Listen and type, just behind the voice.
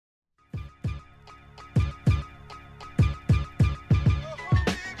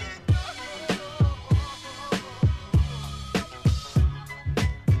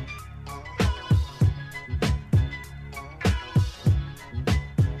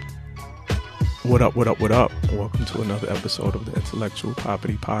What up, what up, what up? Welcome to another episode of the Intellectual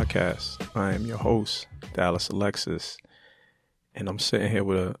Property Podcast. I am your host, Dallas Alexis, and I'm sitting here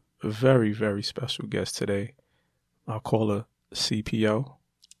with a very, very special guest today. I'll call her CPO,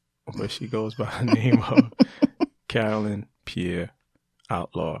 but she goes by the name of Carolyn Pierre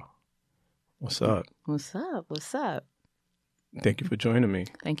Outlaw. What's up? What's up? What's up? Thank you for joining me.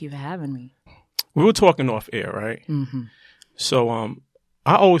 Thank you for having me. We were talking off air, right? Mm-hmm. So,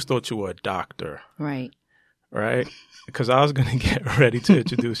 I always thought you were a doctor. Right. Right? Because I was going to get ready to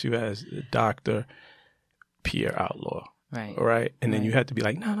introduce you as Dr. Pierre Outlaw. Right. Right? And then you had to be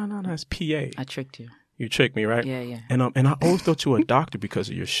like, no, it's PA. I tricked you. You tricked me, right? Yeah. And I always thought you were a doctor because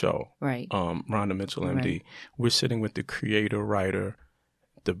of your show. Right. Rhonda Mitchell, MD. Right. We're sitting with the creator, writer,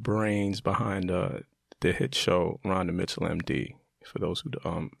 the brains behind the hit show, Rhonda Mitchell, MD, for those who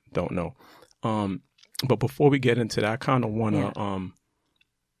don't know. But before we get into that, I kind of want to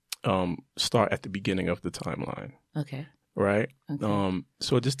start at the beginning of the timeline. Okay. Right? Okay.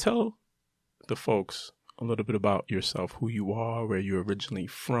 So just tell the folks a little bit about yourself, who you are, where you're originally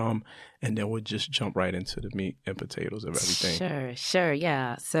from, and then we'll just jump right into the meat and potatoes of everything. Sure.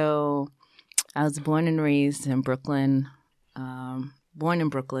 Yeah. So I was born and raised in Brooklyn.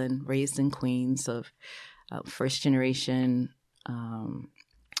 Raised in Queens, of first generation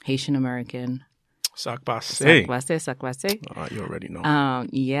Haitian American. Sakbase. Sakbase. You already know.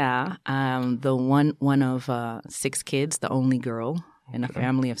 The one of 6 kids, the only girl in a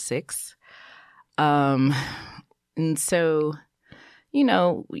family of 6. And so,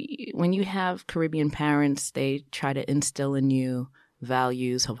 when you have Caribbean parents, they try to instill in you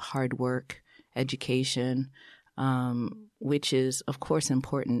values of hard work, education, which is, of course,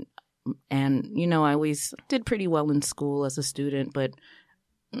 important. And, I always did pretty well in school as a student, but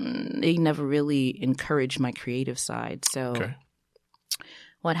they never really encouraged my creative side. So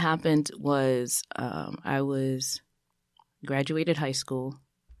what happened was I graduated high school.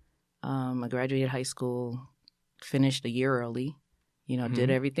 Finished a year early, did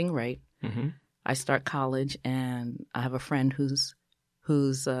everything right. Mm-hmm. I start college, and I have a friend who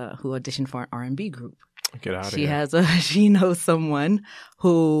auditioned for an R&B group. Get out of here. She knows someone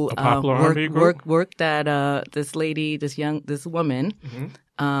who worked at this woman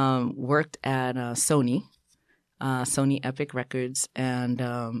worked at Sony Epic Records,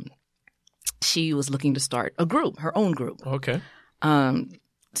 and she was looking to start her own group. Okay.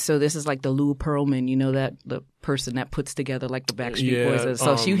 So this is like the Lou Pearlman, that the person that puts together like the Backstreet Boys.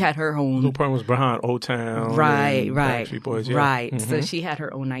 So she had her own. Lou Pearlman was behind Old Town. Right. Backstreet Boys. Yeah. Right. Mm-hmm. So she had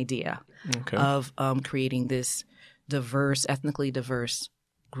her own idea of creating this ethnically diverse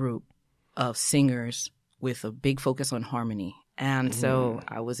group of singers with a big focus on harmony. And so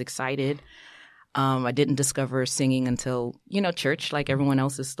I was excited. I didn't discover singing until, church, like everyone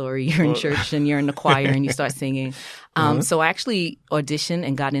else's story. You're in church and you're in the choir and you start singing. So I actually auditioned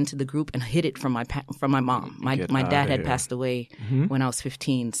and got into the group and hid it from my mom. My dad had passed away when I was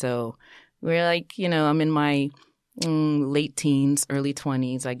 15. So we're like, I'm in my late teens, early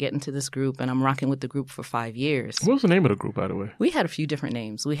 20s. I get into this group and I'm rocking with the group for 5 years. What was the name of the group, by the way? We had a few different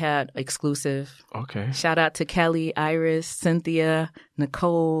names. We had Exclusive. Okay. Shout out to Kelly, Iris, Cynthia,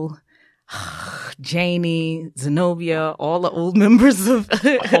 Nicole, Janie, Zenobia, all the old members of.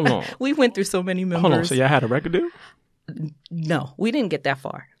 Hold on. We went through so many members. Hold on. So y'all had a record deal? No, we didn't get that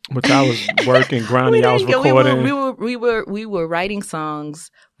far. But I was working, grinding. I was recording. We were writing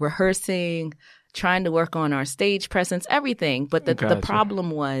songs, rehearsing, trying to work on our stage presence, everything. But the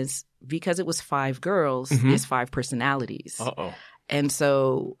problem was, because it was 5 girls, it's 5 personalities. Uh-oh. And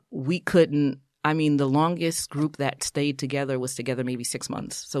so we couldn't. I mean, the longest group that stayed together was together maybe 6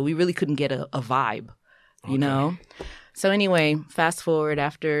 months. So we really couldn't get a vibe, you know? So anyway, fast forward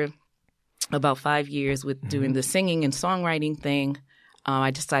after about 5 years with doing the singing and songwriting thing,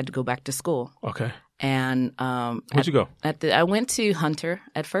 I decided to go back to school. Okay. And where'd you go? I went to Hunter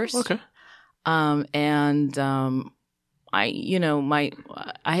at first. Okay. I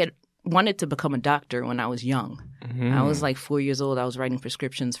had wanted to become a doctor when I was young. I was like 4 years old. I was writing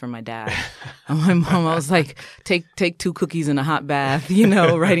prescriptions for my dad. And my mom, I was like, take 2 cookies and a hot bath,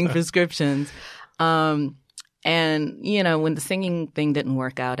 writing prescriptions. And, when the singing thing didn't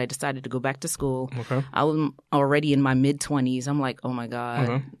work out, I decided to go back to school. Okay. I was already in my mid-20s. I'm like, oh, my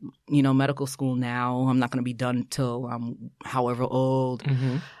God, medical school now. I'm not going to be done till I'm however old.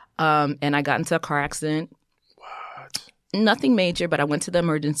 And I got into a car accident. What? Nothing major, but I went to the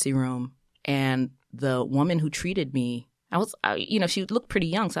emergency room, and the woman who treated me, she looked pretty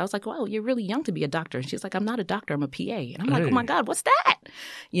young. So I was like, wow, you're really young to be a doctor. And she's like, I'm not a doctor, I'm a PA. And I'm like, oh my God, what's that?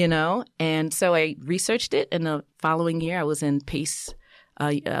 And so I researched it. And the following year I was in PACE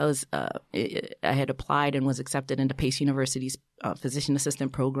I had applied and was accepted into Pace University's physician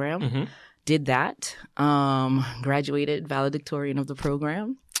assistant program. Mm-hmm. Did that. Graduated valedictorian of the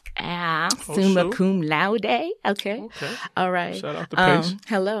program. Summa cum laude. Okay. All right. Shout out to Pace.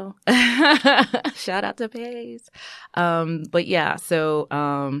 Hello. Shout out to Pace. But yeah, so,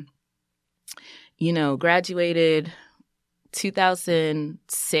 graduated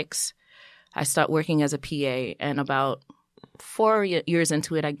 2006. I started working as a PA, and about 4 years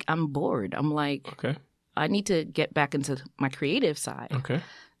into it, I'm bored. I'm like, okay, I need to get back into my creative side. Okay.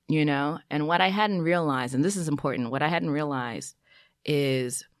 And what I hadn't realized, and this is important, what I hadn't realized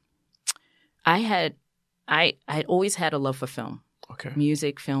is I had always had a love for film. Okay.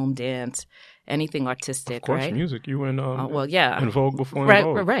 Music, film, dance, anything artistic, of course, right? music. You were in, in Vogue before right,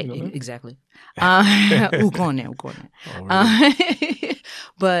 Vogue. Right, you know? Exactly. Go on there. Oh, really?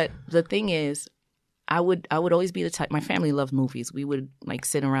 But the thing is, I would always be the type. My family loved movies. We would like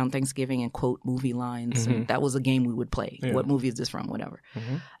sit around Thanksgiving and quote movie lines. Mm-hmm. And that was a game we would play. Yeah. What movie is this from? Whatever.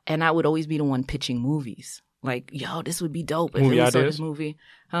 Mm-hmm. And I would always be the one pitching movies. Like, yo, this would be dope if movie we saw ideas? this movie.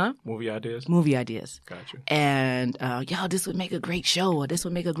 Huh? Movie ideas? Movie ideas. Gotcha. And, yo, this would make a great show, or this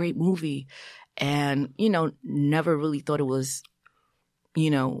would make a great movie. And, never really thought it was,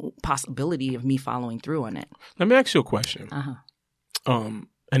 possibility of me following through on it. Let me ask you a question. Uh-huh.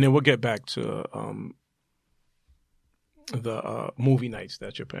 And then we'll get back to the movie nights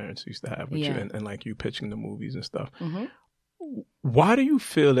that your parents used to have with you and like you pitching the movies and stuff. Mm-hmm. Why do you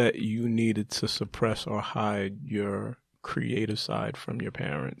feel that you needed to suppress or hide your creative side from your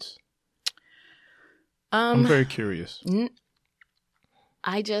parents? I'm very curious.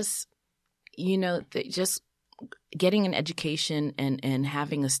 I just, just getting an education and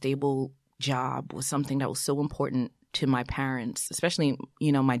having a stable job was something that was so important to my parents, especially,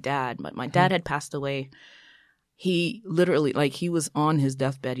 my dad. But my dad had passed away. He literally, he was on his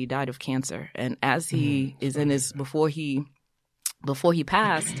deathbed. He died of cancer. And as he is in his, before he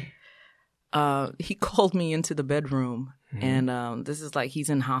passed, he called me into the bedroom. And this is he's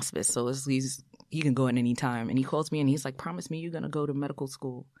in hospice. So he can go at any time. And he calls me and he's like, promise me you're going to go to medical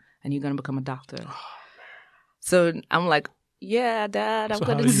school and you're going to become a doctor. So I'm like, yeah, Dad, I'm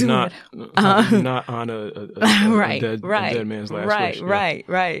going to do it. How do you not honor a dead man's last wish? Right.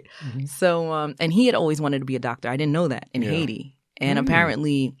 Mm-hmm. So, and he had always wanted to be a doctor. I didn't know that in Haiti. And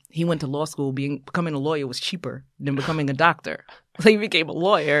apparently he went to law school. Becoming a lawyer was cheaper than becoming a doctor. So he became a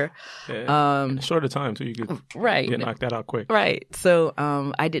lawyer. Yeah. Shorter time, so you could get knocked that out quick. Right. So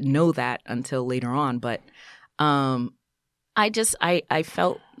I didn't know that until later on. But I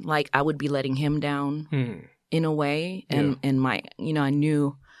felt like I would be letting him down in a way. And my, I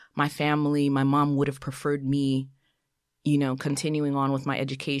knew my family, my mom would have preferred me, continuing on with my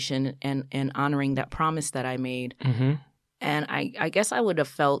education and honoring that promise that I made. Mm-hmm. And I guess I would have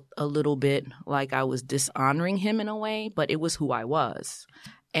felt a little bit like I was dishonoring him in a way, but it was who I was.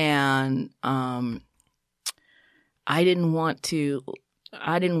 And I didn't want to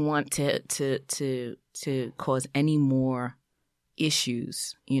cause any more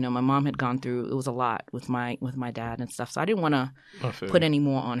issues. My mom had gone through, it was a lot with my dad and stuff. So I didn't want to put any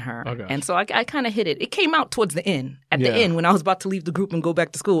more on her. And so I kind of hid it. It came out towards the end. At the end, when I was about to leave the group and go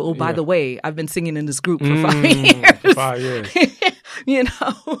back to school. Oh, by the way, I've been singing in this group for 5 years. For 5 years.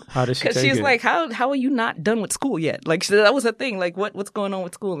 How did she take it? Because she's like, how are you not done with school yet? That was her thing. What's going on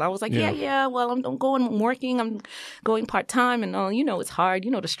with school? And I was like, well, I'm working. I'm going part-time and all. It's hard.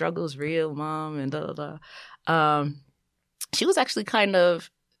 The struggle is real, Mom, and she was actually kind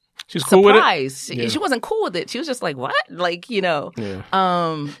of She's cool surprised. with it? She wasn't cool with it. She was just like, what? Yeah.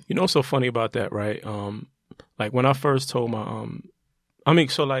 What's so funny about that, right? When I first told my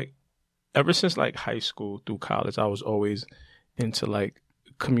ever since high school through college, I was always into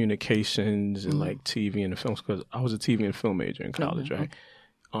communications and TV and the films because I was a TV and film major in college, right?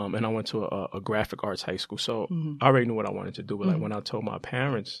 And I went to a graphic arts high school, so I already knew what I wanted to do. But when I told my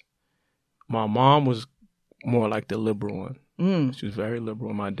parents, my mom was more like the liberal one. She was very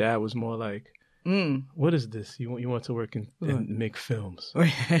liberal. My dad was more like, what is this? You want to work and make films?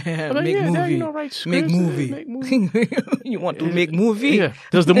 Make movie. Dad, write scripts, make movie. You want to make movie? Yeah.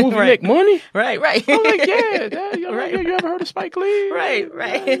 Does the movie make money? Right. I'm like, yeah. Dad, you ever heard of Spike Lee? Right.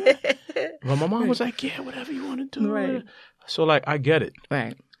 Well, my mom was like, yeah, whatever you want to do. Right. So I get it.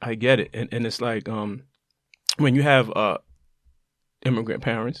 Right. I get it. And it's when you have immigrant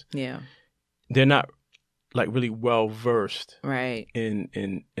parents, they're not really well versed in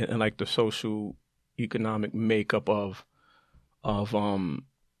the social economic makeup of the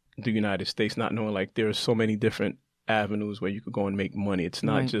United States, not knowing there's so many different avenues where you could go and make money. It's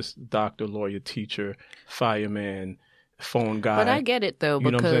not just doctor, lawyer, teacher, fireman, phone guy. But I get it though,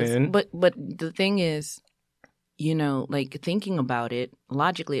 You know what I'm because saying? but the thing is, you know, like thinking about it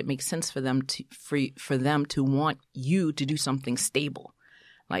logically, it makes sense for them to want you to do something stable.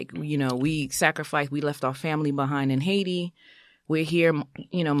 Like, you know, we left our family behind in Haiti. We're here,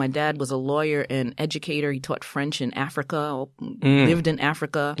 you know, my dad was a lawyer and educator. He taught French in Africa, lived in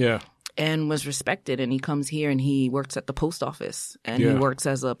Africa. Yeah. And was respected, and he comes here and he works at the post office, and Yeah. he works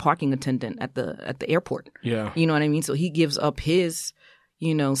as a parking attendant at the airport. Yeah. You know what I mean? So he gives up his,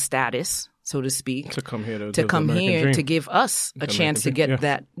 you know, status, so to speak, To come here to to live the come American here dream. to give us a The chance to American get dream,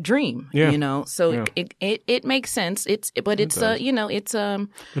 yeah. that dream. Yeah. You know, so Yeah. it makes sense. It's does. you know, it's But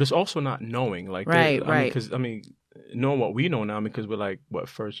it's also not knowing, like, Right, right. Because knowing what we know now, because we're like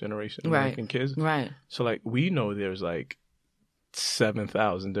first generation American kids, right. so like we know there's like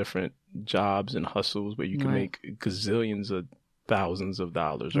 7,000 different jobs and hustles where you can Right. make gazillions of thousands of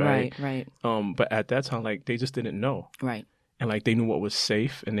dollars, right? Right. But at that time, like they just didn't know, Right. and like they knew what was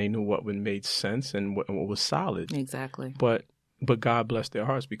safe and they knew what made sense and what was solid. Exactly. But God bless their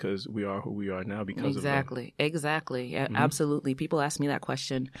hearts because we are who we are now because of them. Exactly. Mm-hmm. Absolutely. People ask me that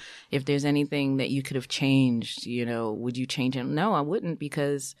question. If there's anything that you could have changed, you know, would you change it? No, I wouldn't,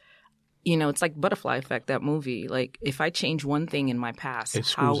 because, you know, it's like Butterfly Effect, that movie. Like, if I change one thing in my past, It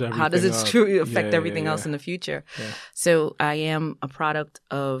how screws does it everything up. affect Yeah, everything yeah, else yeah. in the future? Yeah. So I am a product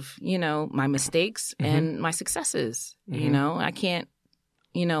of, you know, my mistakes Mm-hmm. and my successes. You know, I can't,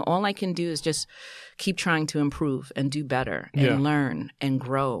 you know, all I can do is just keep trying to improve and do better and Yeah. learn and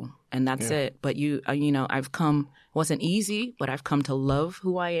grow. And that's Yeah. it. But you know, wasn't easy, but I've come to love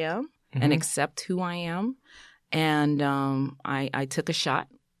who I am Mm-hmm. and accept who I am. And I took a shot.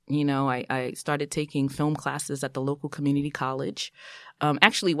 You know, I started taking film classes at the local community college.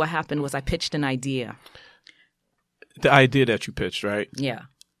 Actually, what happened was I pitched an idea. The idea that you pitched, right? Yeah.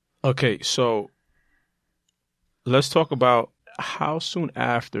 Okay, so let's talk about how soon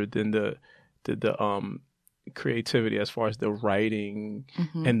after did the creativity as far as the writing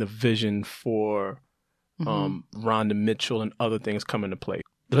Mm-hmm. and the vision for Rhonda Mitchell and other things come into play.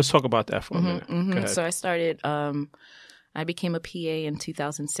 Let's talk about that for a minute. Go ahead. So I started. I became a PA in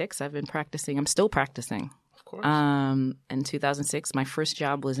 2006. I've been practicing. I'm still practicing. Of course. In 2006, my first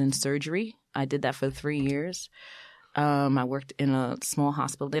job was in surgery. I did that for 3 years. I worked in a small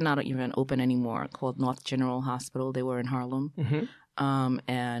hospital. They're not even open anymore, called North General Hospital. They were in Harlem.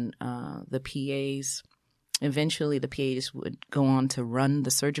 And the PAs, eventually the PAs would go on to run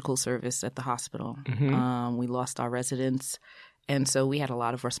the surgical service at the hospital. We lost our residents. And so we had a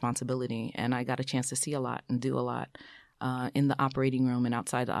lot of responsibility. And I got a chance to see a lot and do a lot in the operating room and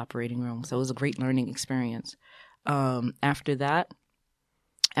outside the operating room. So it was a great learning experience. After that,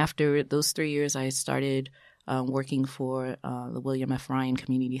 after those 3 years, I started working for the William F. Ryan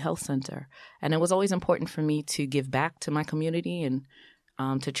Community Health Center. And it was always important for me to give back to my community and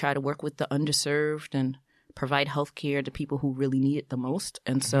to try to work with the underserved and provide health care to people who really need it the most.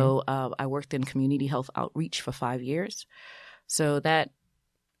 And so I worked in community health outreach for 5 years. So that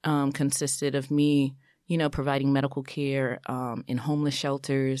consisted of me, you know, providing medical care in homeless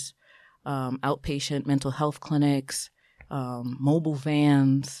shelters, outpatient mental health clinics, mobile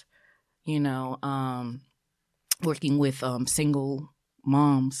vans, you know, working with single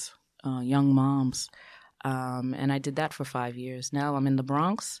moms, young moms. And I did that for 5 years. Now I'm in the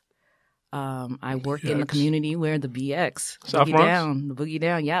Bronx. I work in the community where the BX, South Boogie Bronx? Down, the Boogie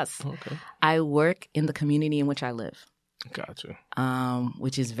Down, yes. Okay. I work in the community in which I live, Gotcha.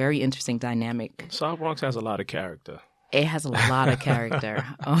 which is very interesting dynamic. South Bronx has a lot of character. It has a lot of character.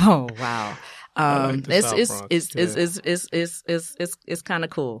 Oh wow! like the South Bronx, It's kind of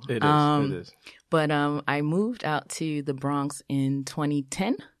cool. It is. It is. But I moved out to the Bronx in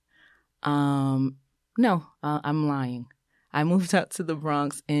 2010. No, I'm lying. I moved out to the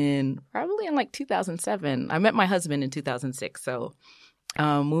Bronx probably in like 2007. I met my husband in 2006, so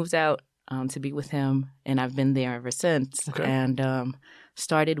moved out to be with him, and I've been there ever since. Okay. And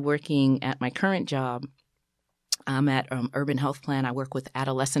started working at my current job. I'm at Urban Health Plan. I work with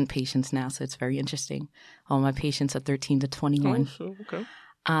adolescent patients now, so it's very interesting. All my patients are 13 to 21. Oh, so, okay.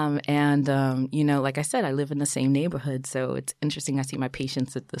 You know, like I said, I live in the same neighborhood, so it's interesting. I see my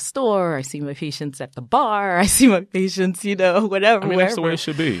patients at the store. I see my patients at the bar. I see my patients, you know, whatever. I mean, wherever. that's the way it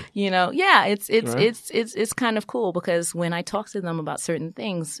should be. You know, yeah, it's Right. kind of cool because when I talk to them about certain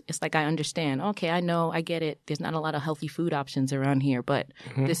things, it's like I understand. Okay, I know, I get it. There's not a lot of healthy food options around here, but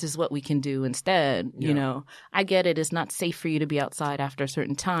this is what we can do instead. Yeah. You know, I get it. It's not safe for you to be outside after a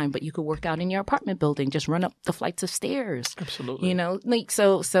certain time, but you could work out in your apartment building. Just run up the flights of stairs. Absolutely. You know, like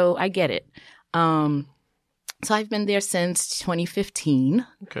so I get it. So I've been there since 2015.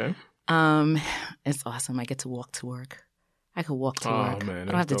 Okay. It's awesome. I get to walk to work. I could walk to Oh, work. man,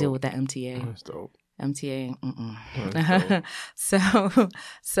 I don't have to that's deal dope. with that MTA. That's dope. MTA. That's dope.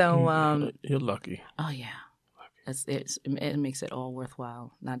 So You're lucky. oh yeah, it makes it all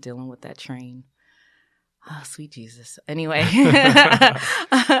worthwhile not dealing with that train. Oh, sweet Jesus. Anyway, yeah.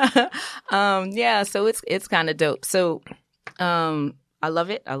 So it's kind of dope. So I love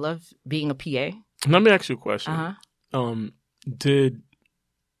it. I love being a PA. Let me ask you a question. Uh-huh. Did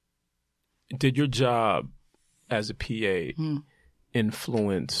your job as a PA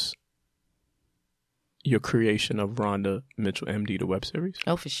influence your creation of Rhonda Mitchell, MD, the web series?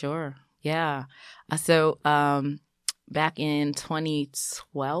 Oh, for sure. Yeah. So back in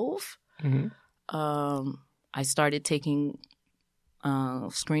 2012, I started taking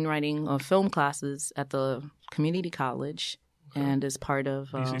screenwriting or film classes at the community college, and as part of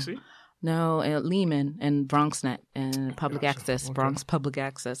BCC? No, at Lehman and BronxNet and Public Gotcha. Access, Okay. Bronx Public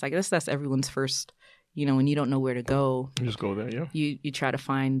Access. I guess that's everyone's first, when you don't know where to go, You just go there, yeah. you try to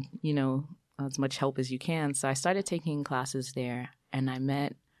find, as much help as you can. So I started taking classes there, and I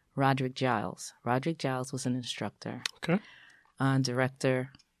met Roderick Giles. Roderick Giles was an instructor, Okay.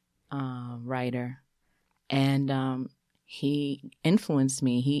 director, writer, and he influenced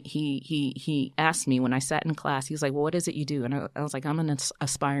me. He asked me when I sat in class. He was like, "Well, what is it you do?" And I was like, "I'm an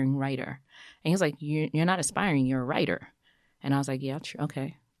aspiring writer." And he was like, "You're not aspiring. You're a writer." And I was like, "Yeah, true.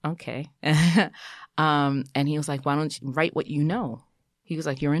 Okay." And he was like, "Why don't you write what you know?" He was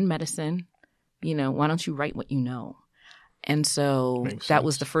like, "You're in medicine. Why don't you write what you know?" And so Makes that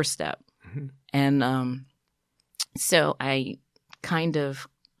was sense. the first step. Mm-hmm. And so I kind of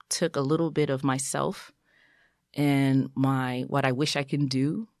took a little bit of myself and what I wish I can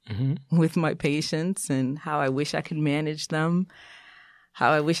do with my patients and how I wish I could manage them,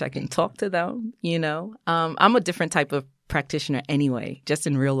 how I wish I can talk to them. I'm a different type of practitioner anyway, just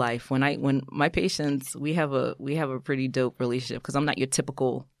in real life. When my patients, we have a pretty dope relationship because I'm not your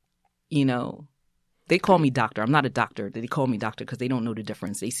typical, they call me doctor. I'm not a doctor. They call me doctor because they don't know the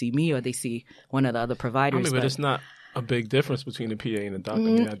difference. They see me or they see one of the other providers. but it's not a big difference between the PA and the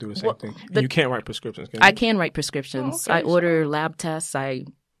doctor. I do the same thing. You can't write prescriptions, can you? I can write prescriptions. Oh, okay. I order lab tests. I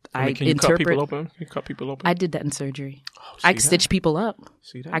can you interpret. cut people open? Can you cut people open? I did that in surgery. Oh, I see could that? stitch people up.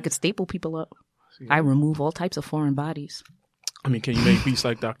 See that? I could staple people up. See I that? remove all types of foreign bodies. Can you make beats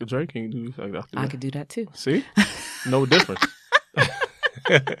like Dr. Dre? Can you do beats like Dr. Dre? I could do that too. See? No difference.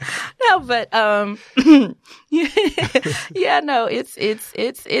 No, but yeah, no,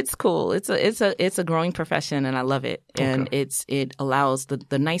 it's cool. It's a growing profession, and I love it. And it allows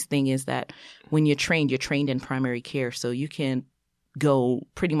the nice thing is that when you're trained in primary care, so you can go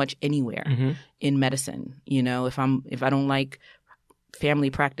pretty much anywhere in medicine. If I don't like family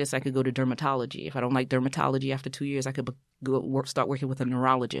practice, I could go to dermatology. If I don't like dermatology, after 2 years, I could start working with a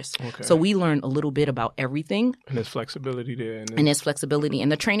neurologist. Okay. So we learn a little bit about everything. And there's flexibility there. And there's flexibility.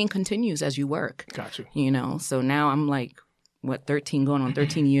 And the training continues as you work. Got you. So now I'm like, 13 going on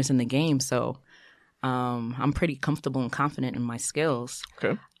 13 years in the game. So I'm pretty comfortable and confident in my skills.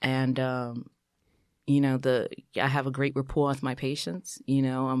 Okay. And, I have a great rapport with my patients.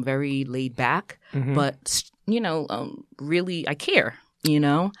 I'm very laid back, but, really I care,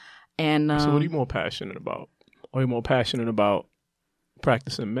 And so what are you more passionate about? Are you more passionate about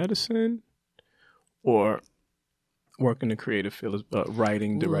practicing medicine or working in the creative field,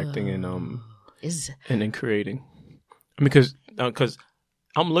 writing, directing, and then creating? Because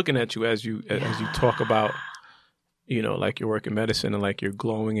I'm looking at you as you talk about, like your work in medicine and like you're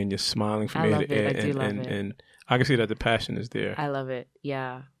glowing and you're smiling from ear to ear, and I can see that the passion is there. I love it,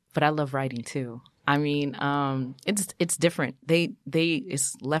 yeah. But I love writing too. I mean, it's different.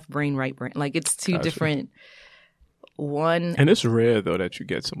 It's left brain, right brain. Like it's two different. One, and it's rare though that you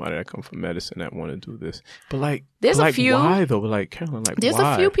get somebody that come from medicine that want to do this. But there's a few. Why though? Like Carolyn, there's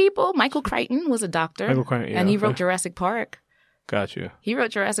why? a few people. Michael Crichton was a doctor. Michael Crichton, and he wrote Jurassic Park. Gotcha. He wrote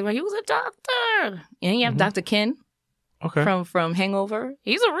Jurassic Park. He was a doctor. And you have Dr. Ken. Okay. From Hangover.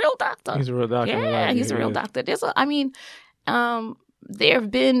 He's a real doctor. He's a real doctor. Yeah, he's a real doctor. There have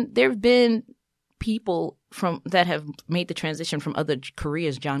been people that have made the transition from other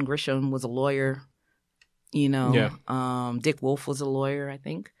careers. John Grisham was a lawyer. Dick Wolf was a lawyer, I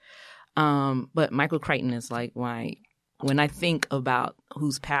think. But Michael Crichton is like when I think about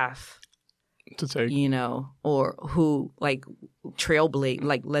whose path to take, or who like trailblazed,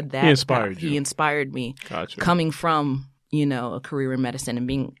 like led that. He inspired path. you. He inspired me. Gotcha. Coming from a career in medicine and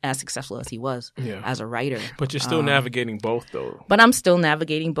being as successful as he was as a writer. But you're still navigating both, though. But I'm still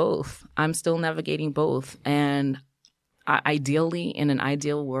navigating both. And ideally, in an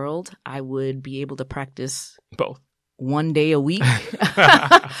ideal world, I would be able to practice both 1 day a week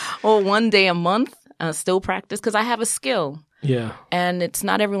or 1 day a month. still practice because I have a skill. Yeah. And it's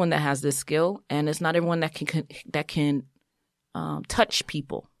not everyone that has this skill, and it's not everyone that can touch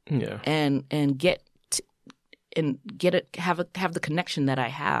people. Yeah. And have the connection that I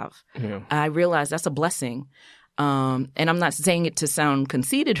have. Yeah. I realize that's a blessing. And I'm not saying it to sound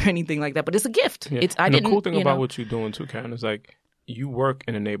conceited or anything like that, but it's a gift. Yeah. The cool thing about what you're doing too, Karen, is like you work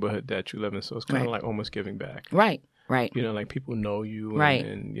in a neighborhood that you live in, so it's kind of like almost giving back. Right. You know, like people know you. Right.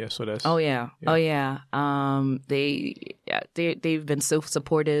 And yeah, so that's. Oh yeah. They've been so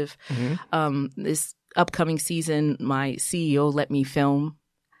supportive. Mm-hmm. This upcoming season, my CEO let me film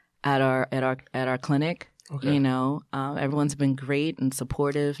at our clinic. Okay. You know, everyone's been great and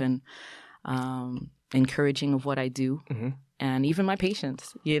supportive and encouraging of what I do. Mm-hmm. And even my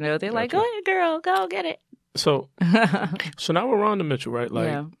patients, you know, they're like, "Go ahead, girl, go get it." So now we're Rhonda Mitchell, right?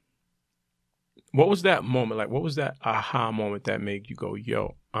 Like, what was that moment? Like, what was that aha moment that made you go,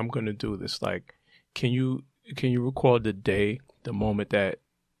 "Yo, I'm gonna do this"? Like, can you recall the moment that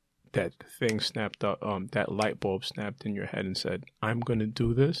thing snapped up, that light bulb snapped in your head and said, "I'm gonna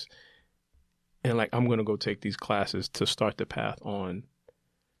do this," and like, I'm gonna go take these classes to start the path on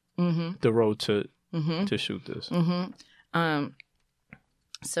the road to shoot this. Mm-hmm.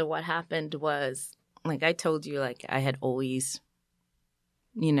 So what happened was, like I told you, like I had always,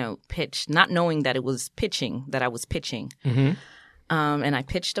 you know, pitched, not knowing that it was pitching, that I was pitching. Mm-hmm. And I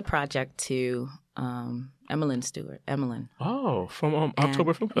pitched a project to Emmeline Stewart. Emmeline. Oh, from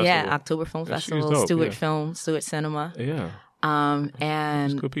October Film Festival. Yeah, October Film Festival, Stewart Film, Stewart Cinema. Yeah.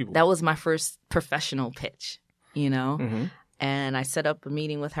 And good people. That was my first professional pitch, you know. Mm-hmm. And I set up a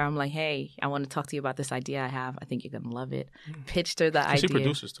meeting with her. I'm like, hey, I want to talk to you about this idea I have. I think you're going to love it. Pitched her the idea. She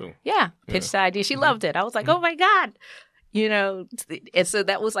produces too. Yeah, pitched the idea. She loved it. I was like, oh my God. You know, and so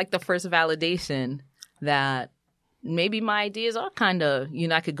that was like the first validation that maybe my ideas are kind of, you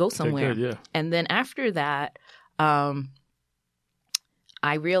know, I could go somewhere. Yeah. And then after that, I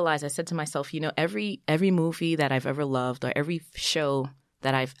realized, I said to myself, you know, every movie that I've ever loved or every show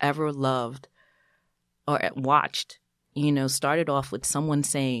that I've ever loved or watched, you know, started off with someone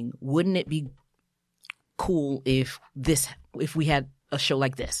saying, wouldn't it be cool if we had a show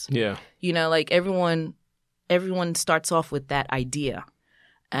like this? Yeah. You know, like everyone starts off with that idea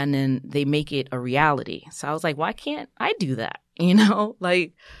and then they make it a reality. So I was like, why can't I do that? You know,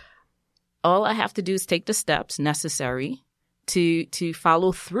 like all I have to do is take the steps necessary to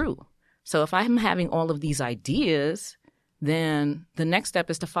follow through. So if I'm having all of these ideas, then the next step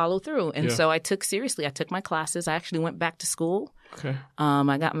is to follow through. And so I took my classes. I actually went back to school. Okay.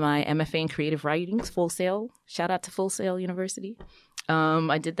 I got my MFA in creative writing, Full Sail. Shout out to Full Sail University.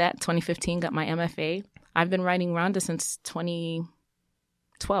 I did that in 2015, got my MFA. I've been writing Rhonda since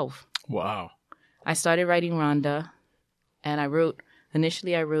 2012. Wow. I started writing Rhonda, and I wrote it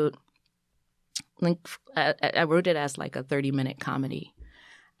as like a 30-minute comedy.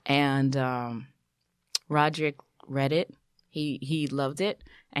 And Roderick read it. He loved it,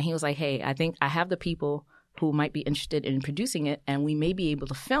 and he was like, hey, I think I have the people who might be interested in producing it, and we may be able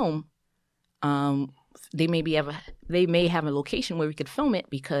to film. They may have a location where we could film it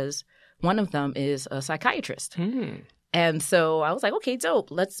because one of them is a psychiatrist. And so I was like, okay, dope.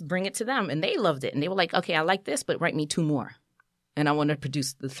 Let's bring it to them. And they loved it. And they were like, okay, I like this, but write me 2 more. And I want to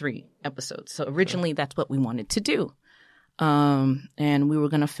produce the 3 episodes. So originally that's what we wanted to do. And we were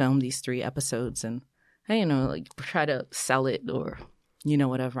going to film these 3 episodes and, you know, like try to sell it or, you know,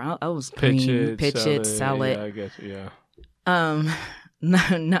 whatever. I was pitch it, sell it. Yeah, I guess, yeah.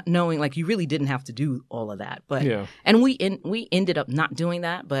 Not knowing, like, you really didn't have to do all of that. But and we ended up not doing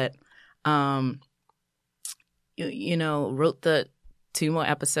that, but you know, wrote the 2 more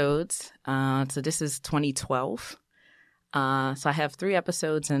episodes. So this is 2012. So I have 3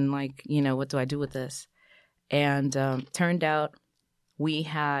 episodes and, like, you know, what do I do with this? And turned out we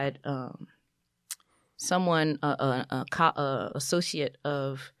had someone, associate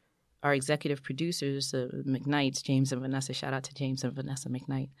of our executive producers, McKnights, James and Vanessa. Shout out to James and Vanessa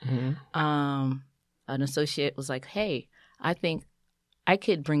McKnight. Mm-hmm. An associate was like, hey, I think I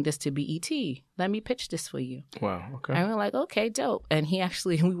could bring this to BET. Let me pitch this for you. Wow, okay. And we're like, okay, dope. And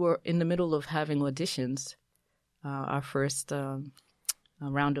we were in the middle of having auditions, our first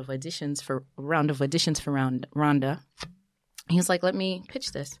round of auditions for Rhonda. He was like, let me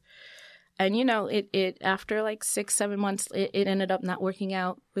pitch this. And, you know, it after like 6-7 months, it ended up not working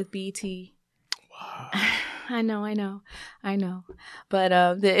out with BET. Wow. I know.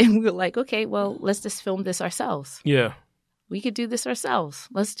 But then we were like, okay, well, let's just film this ourselves. Yeah. We could do this ourselves.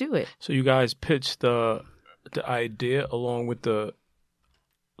 Let's do it. So you guys pitched the idea along with the,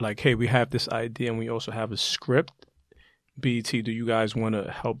 like, hey, we have this idea and we also have a script BET, do you guys want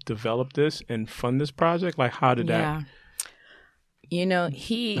to help develop this and fund this project? Like, how did that? You know,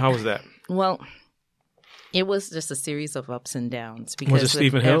 How was that? Well, it was just a series of ups and downs. Because was it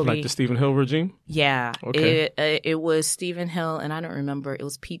Stephen Hill, like the Stephen Hill regime? Yeah. Okay. It was Stephen Hill, and I don't remember. It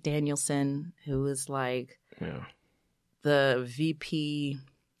was Pete Danielson, who was like the VP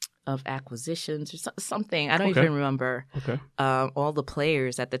of acquisitions or something. I don't even remember all the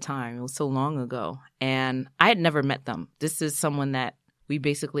players at the time. It was so long ago. And I had never met them. This is someone that we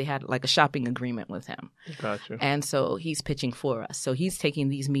basically had like a shopping agreement with him. Gotcha. And so he's pitching for us. So he's taking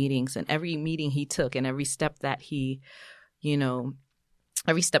these meetings, and every meeting he took and every step that he,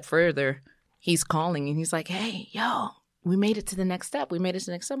 every step further, he's calling and he's like, hey, yo, we made it to the next step. I'm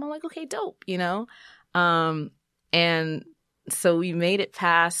like, okay, dope, And so we made it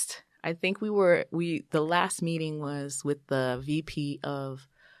past, I think the last meeting was with the VP of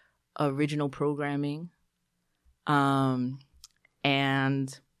original programming.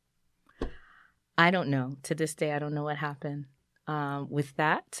 And I don't know. To this day, I don't know what happened with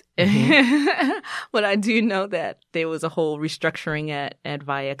that. Mm-hmm. But I do know that there was a whole restructuring at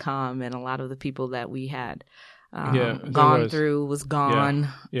Viacom, and a lot of the people that we had gone through was gone.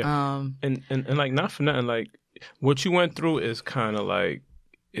 Yeah. And like, not for nothing, like what you went through is kind of like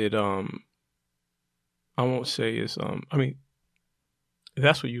it. I won't say it's. I mean,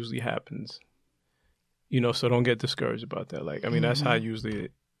 that's what usually happens. So don't get discouraged about that. Like, I mean, that's how usually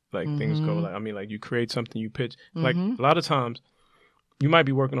things go. Like, I mean, like you create something, you pitch. Like a lot of times, you might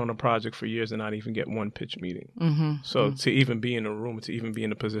be working on a project for years and not even get one pitch meeting. So to even be in a room, to even be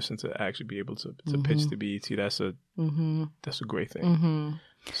in a position to actually be able to pitch to BET, that's a great thing.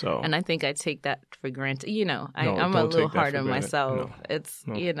 So, and I think I take that for granted. I'm a little hard on myself. No. It's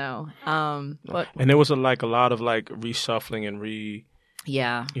but and there was a lot of reshuffling and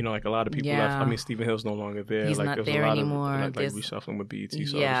like a lot of people left. I mean, Stephen Hill's no longer there. He's like not there was there a lot anymore. Of reshuffling with BET.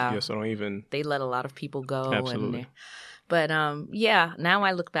 So so don't even. They let a lot of people go. Absolutely. But now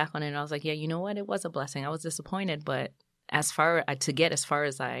I look back on it and I was like, you know what? It was a blessing. I was disappointed, but to get as far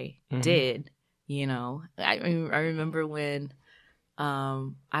as I did, I remember when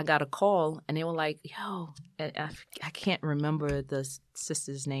I got a call and they were like, yo, I can't remember the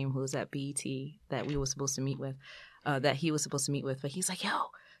sister's name who was at BET that we were supposed to meet with. That he was supposed to meet with, but he's like,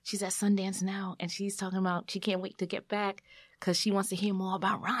 yo, she's at Sundance now, and she's talking about she can't wait to get back because she wants to hear more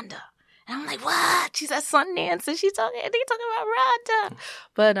about Rhonda. And I'm like, what? She's at Sundance, and they talking about Rhonda.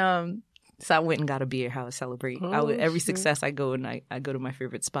 But so I went and got a beer. How I celebrate. Every success I go and I go to my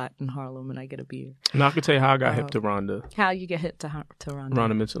favorite spot in Harlem and I get a beer. Now I can tell you how I got hip to Rhonda. How you get hip to Rhonda?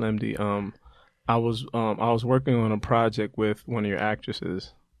 Rhonda Mitchell, MD. I was working on a project with one of your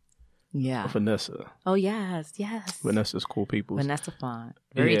actresses. Yeah. Vanessa. Oh, yes. Vanessa's cool people. Vanessa Font.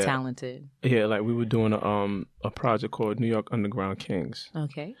 Very talented. Yeah, like we were doing a project called New York Underground Kings.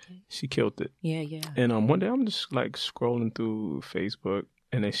 Okay. She killed it. Yeah. And one day I'm just like scrolling through Facebook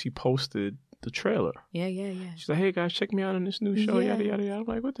and then she posted the trailer. Yeah. She's like, hey guys, check me out on this new show, yada, yada, yada. I'm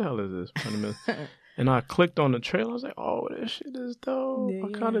like, what the hell is this? And I clicked on the trailer. I was like, oh, this shit is dope.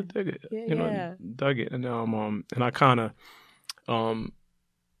 I kind of dig it. Dug it. And and I kind of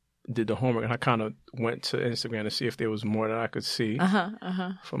did the homework, and I kind of went to Instagram to see if there was more that I could see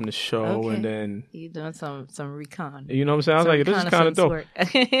from the show, okay. And then you doing some recon. You know what I'm saying? I was like, this is kind of dope.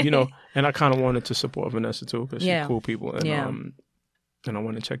 And I kind of wanted to support Vanessa too because she's cool people, and I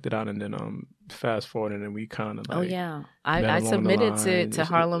went and checked it out, and then fast forward, and then we kind of like I submitted to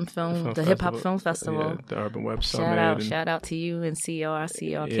Harlem the Hip Hop Film Festival, the Urban Web Summit. Shout out to you and CR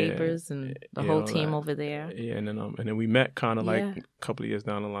Capers and the whole team over there. Yeah, and then we met kind of like a couple of years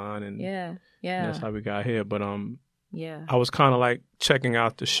down the line, and and that's how we got here. But I was kind of like checking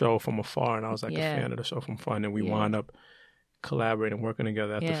out the show from afar, and I was like a fan of the show from afar, and then we wound up collaborating, working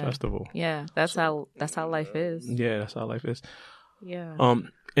together at the festival. Yeah, that's how life is. Yeah, that's how life is. Yeah.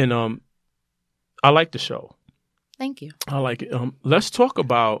 I like the show. Thank you. I like it. Let's talk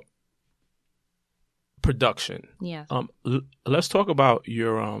about production. Yeah. Let's talk about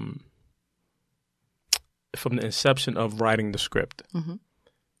your from the inception of writing the script, and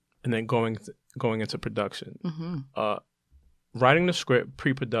then going into production. Writing the script,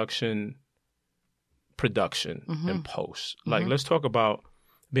 pre-production, production, and post. Like, let's talk about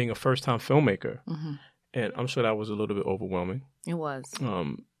being a first-time filmmaker. And I'm sure that was a little bit overwhelming. It was.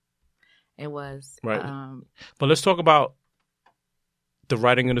 It was. Right. But let's talk about the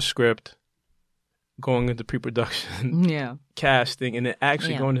writing of the script, going into pre-production, casting, and then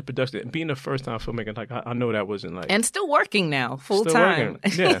actually going into production. And being a first-time filmmaker, like I know that wasn't like... And still working now, full-time.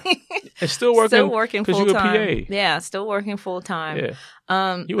 Yeah. It's still working. Still working full Because time. you're a PA. Yeah, still working full time.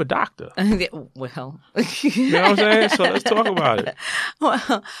 Yeah. You a doctor. Well, You know what I'm saying? So let's talk about it.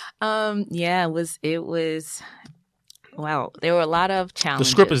 Well, yeah, it was. Wow, there were a lot of challenges.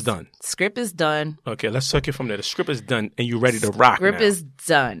 The script is done. Script is done. Okay, let's take it from there. The script is done, and you're ready to rock. Script now. is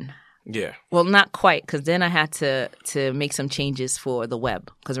done. Yeah. Well, not quite, because then I had to make some changes for the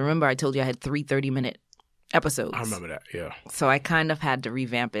web. Because remember, I told you I had 3 30-minute episodes. I remember that. Yeah. So I kind of had to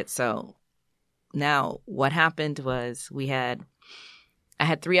revamp it. So now what happened was I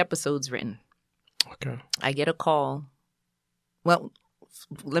had 3 episodes written. Okay. I get a call. Well,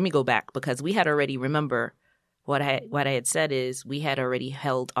 let me go back, because we had already, remember, what I had said is we had already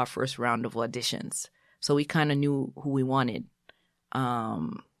held our first round of auditions. So we kind of knew who we wanted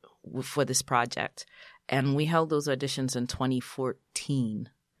for this project. And we held those auditions in 2014.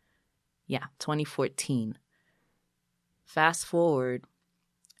 Yeah, 2014. Fast forward,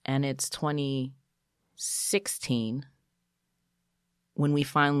 and it's 2016 when we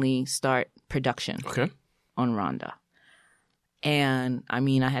finally start production on Rhonda. And I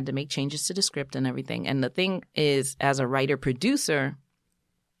mean, I had to make changes to the script and everything. And the thing is, as a writer-producer,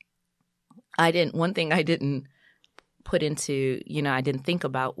 one thing I didn't put into, I didn't think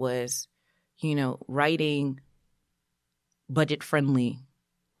about was, writing budget-friendly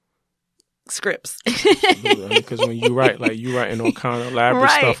scripts. Because when you write, like you writing all kind of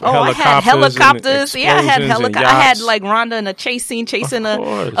elaborate stuff. I had helicopters. Yeah, I had helicopters. I had like Rhonda in a chase scene chasing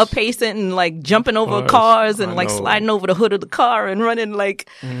a patient and like jumping over cars and like sliding over the hood of the car and running like.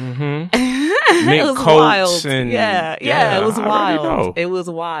 It was wild. It was wild. It was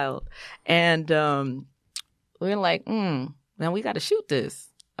wild. And we were like, now we got to shoot this.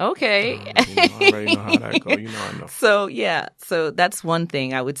 Okay. I already know how that goes. I know. So that's one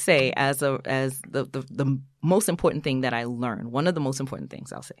thing I would say as the most important thing that I learned. One of the most important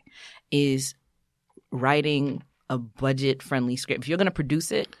things I'll say is writing a budget-friendly script. If you're going to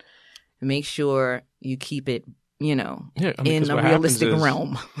produce it, make sure you keep it, in a realistic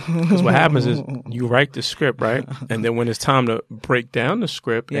realm. Because what happens is you write the script, right? And then when it's time to break down the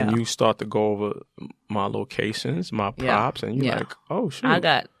script and you start to go over my locations, my props, and you're like, oh, shoot. I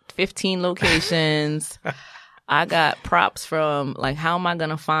got 15 locations. I got props from, like, how am I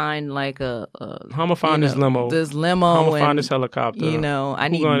going to find, like, how am I going to find this limo? How am I going to find this helicopter? I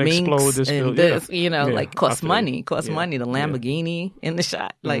need minks this and this, like, costs money. Costs money. The Lamborghini in the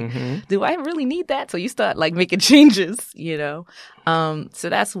shot. Like, do I really need that? So you start, like, making changes, So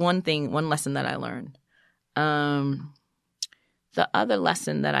that's one lesson that I learned. The other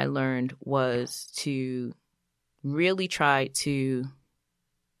lesson that I learned was to really try to,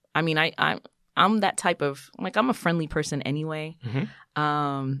 I'm that type of, like, I'm a friendly person anyway.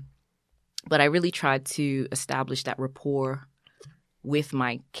 But I really tried to establish that rapport with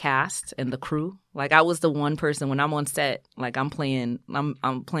my cast and the crew. Like, I was the one person when I'm on set, like, I'm playing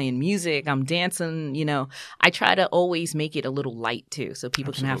music, I'm dancing, I try to always make it a little light too, so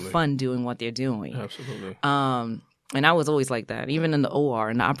people can have fun doing what they're doing. Absolutely. And I was always like that, even in the OR,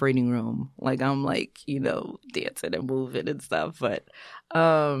 in the operating room. Like, I'm like, dancing and moving and stuff. But,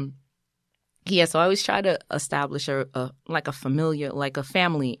 so I always try to establish a familiar, like a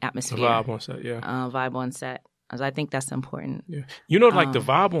family atmosphere. The vibe on set, yeah. Vibe on set. As I think that's important. Yeah. The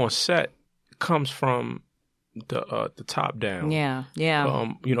vibe on set comes from the top down. Yeah.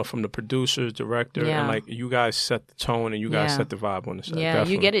 From the producers, director, and like you guys set the tone and you guys set the vibe on the set. Yeah,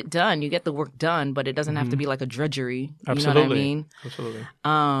 definitely. You get it done. You get the work done, but it doesn't have to be like a drudgery. Absolutely. You know what I mean? Absolutely.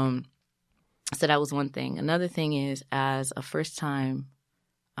 So that was one thing. Another thing is, as a first-time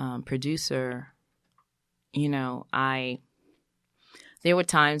producer, there were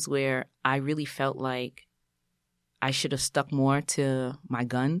times where I really felt like I should have stuck more to my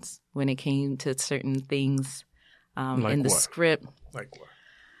guns when it came to certain things in the script. Like what?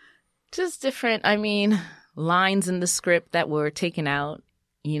 Just different, lines in the script that were taken out.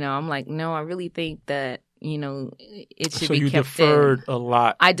 I'm like, no, I really think that, it should be kept in. So you deferred a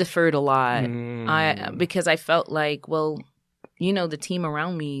lot. I deferred a lot. Because I felt like, well, the team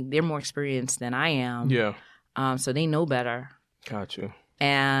around me, they're more experienced than I am. Yeah. So they know better. Got you.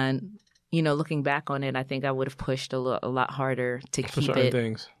 And looking back on it, I think I would have pushed a lot harder to keep it.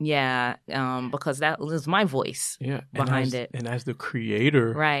 Things. Yeah, because that was my voice behind it. And as the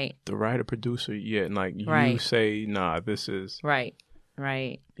creator, right, the writer, producer, you say, nah, this is... Right.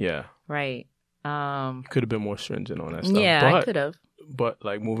 Yeah. Right. Could have been more stringent on that stuff. Yeah, I could have. But,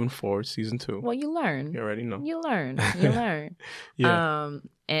 like, moving forward, season 2. Well, you learn. You already know. You learn. Yeah.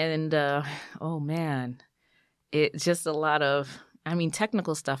 Oh, man. It's just a lot of...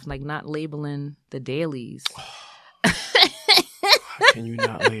 technical stuff, like not labeling the dailies. Can can you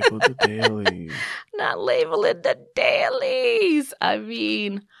not label the dailies? Not labeling the dailies. I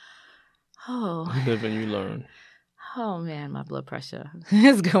mean, oh. You live and you learn. Oh, man, my blood pressure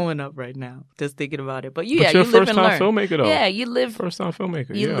is going up right now just thinking about it. But you're you live and learn. Filmmaker, though. Yeah, you live. First-time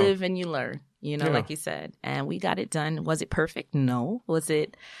filmmaker, You live and you learn, like you said. And we got it done. Was it perfect? No. Was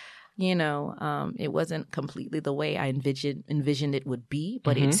it, it wasn't completely the way I envisioned it would be,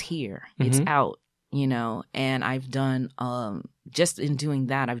 but it's here. It's out, and I've done, just in doing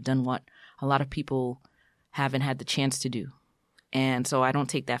that, I've done what a lot of people haven't had the chance to do. And so I don't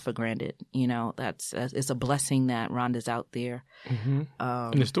take that for granted. It's a blessing that Rhonda's out there. And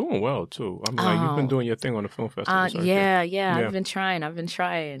it's doing well, too. I mean, you've been doing your thing on the film festival. Yeah. I've been trying.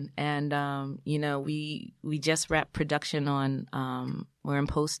 And, we just wrapped production on, we're in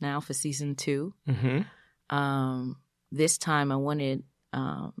post now for season 2. This time I wanted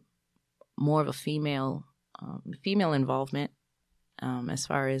more of a female involvement as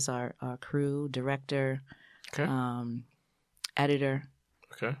far as our crew, director, editor.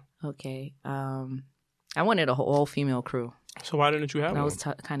 Okay. I wanted a whole female crew. So why didn't you have one? That was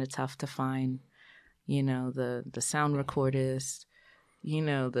kind of tough to find. The sound recordist.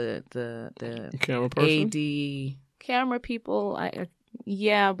 The camera person? AD, camera people.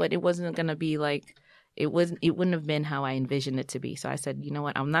 But it wasn't gonna be like it wouldn't have been how I envisioned it to be. So I said, you know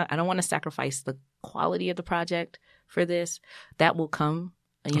what? I don't want to sacrifice the quality of the project for this. That will come.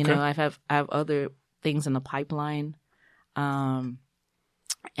 I have other things in the pipeline. And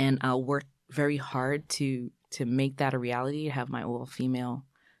I'll work very hard to make that a reality, to have my all female,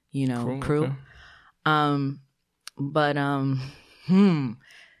 crew. Okay.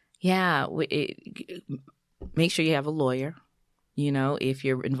 Make sure you have a lawyer, if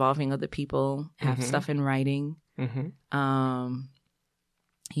you're involving other people, have stuff in writing. You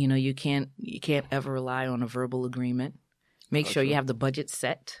can't ever rely on a verbal agreement. Make sure you have the budget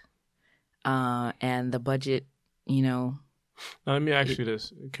set, and the budget, Now, let me ask you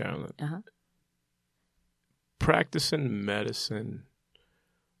this, Carolyn. Practicing medicine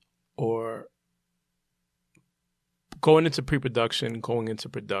or going into pre-production, going into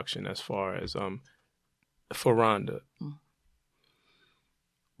production as far as for Rhonda,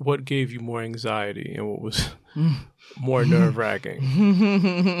 what gave you more anxiety and what was more nerve-wracking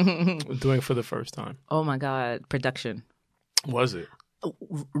doing for the first time? Oh, my God. Production. Was it?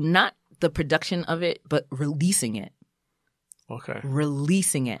 Not the production of it, but releasing it. Okay.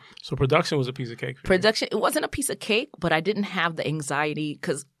 Releasing it. So production was a piece of cake for Production, it wasn't a piece of cake, but I didn't have the anxiety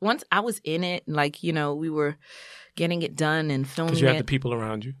because once I was in it, we were getting it done and filming it. Because you have the people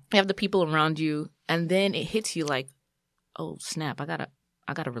around you. You have the people around you, and then it hits you like, oh, snap, I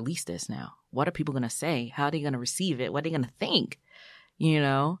gotta release this now. What are people going to say? How are they going to receive it? What are they going to think?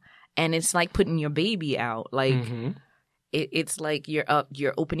 And it's like putting your baby out. Like, it's like you're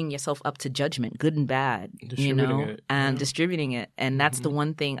opening yourself up to judgment, good and bad, distributing it. And that's the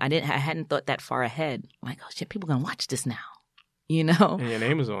one thing I hadn't thought that far ahead. Like, oh shit, people are gonna watch this now, And your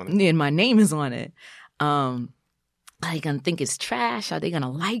name is on it. And my name is on it. Are they gonna think it's trash? Are they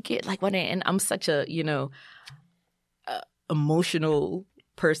gonna like it? Like what? And I'm such a emotional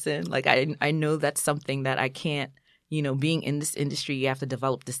person. Like I know that's something that I can't. Being in this industry, you have to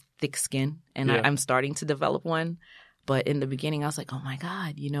develop this thick skin, and I'm starting to develop one. But in the beginning, I was like, oh, my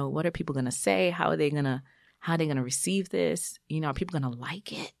God, what are people going to say? How are they going to receive this? Are people going to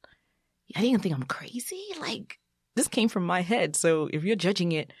like it? I didn't think I'm crazy. Like, this came from my head. So if you're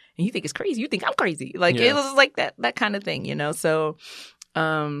judging it and you think it's crazy, you think I'm crazy. Like, it was like that kind of thing, So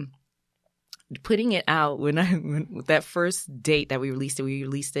putting it out, when that first date that we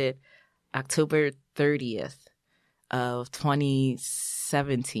released it October 30th of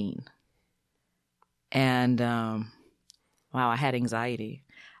 2017. And wow, I had anxiety.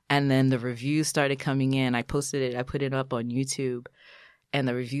 And then the reviews started coming in. I put it up on YouTube, and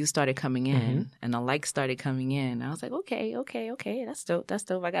the reviews started coming in, and the likes started coming in. I was like, okay, that's dope.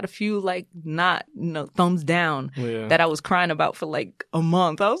 I got a few thumbs down that I was crying about for like a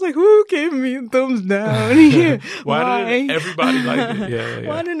month. I was like, who gave me a thumbs down? Why didn't everybody like it? Yeah.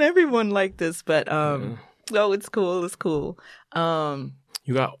 Why didn't everyone like this? But it's cool. It's cool.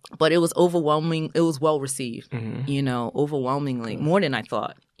 But it was overwhelming. It was well received, overwhelmingly more than I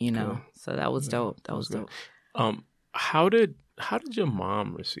thought, Cool. So that was dope. That was dope. How did your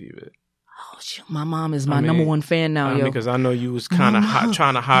mom receive it? Oh, my mom is my number one fan now, yo. Because I know you was kind of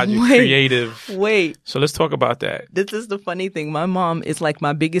trying to hide your creative. Wait. So let's talk about that. This is the funny thing. My mom is like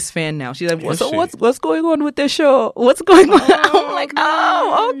my biggest fan now. She's like, what's going on with this show? What's going on? I'm like,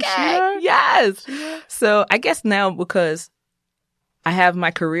 oh, okay. Yes. So I guess now because I have my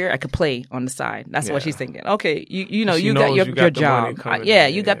career. I could play on the side. That's what she's thinking. Okay, you know, She you got knows your you got the money job. coming Yeah,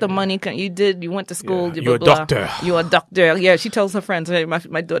 in. you got the money. You went to school. You're a blah, blah. doctor. You're a doctor. Yeah, she tells her friends, hey,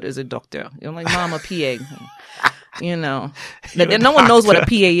 my daughter's a doctor. I'm like, Mom, a PA. You know, no one knows what a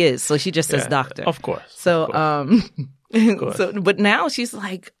PA is, so she just says doctor. Of course. So, Of course. but now she's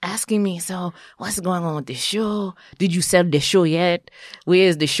like asking me, so what's going on with the show? Did you sell the show yet?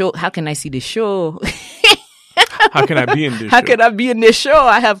 Where's the show? How can I see the show? How can I be in this How show? can I be in this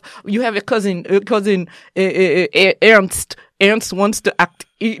show? You have a cousin, Ernst. Ernst wants to act.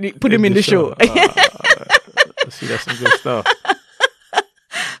 Put him in the show. See, that's some good stuff.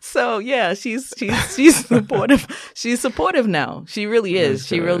 So yeah, she's supportive. She's supportive now. She really is.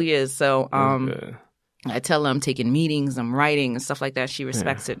 She really is. So I tell her I'm taking meetings, I'm writing and stuff like that. She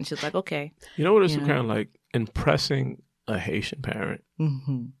respects it, and she's like, okay. You know what it's kind of like? Impressing a Haitian parent.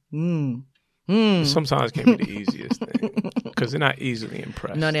 Sometimes can be the easiest thing because they're not easily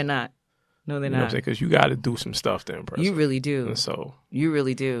impressed. No, they're not. No, they're You know what I'm not. saying? Because you got to do some stuff to impress You them. really do. And so You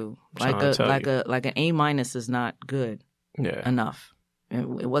really do. I'm trying to tell you. Like an A- is not good enough. It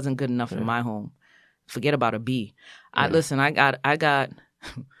wasn't good enough in my home. Forget about a B. I was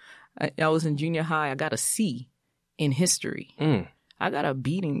in junior high. I got a C in history. I got a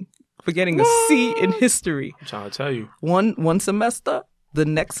beating for getting a C in history. I'm trying to tell you. One semester. The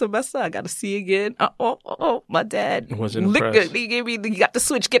next semester, I got to see again. My dad wasn't impressed. He gave me, you got the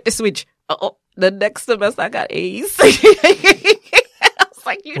switch, get the switch. The next semester, I got A's. I was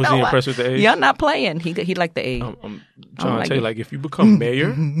like, Was he impressed with the A's? Yeah, I'm not playing. He liked the A. I'm trying to tell you, like, if you become mayor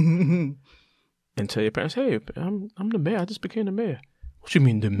and tell your parents, hey, I'm the mayor. I just became the mayor. What you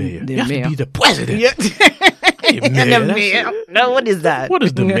mean the mayor? The you mayor. have to be the president. Yeah. Hey, mayor, The mayor. No, what is that? What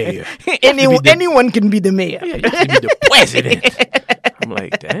is the mayor? Anyone can be the mayor. Yeah, you have to be the president. I'm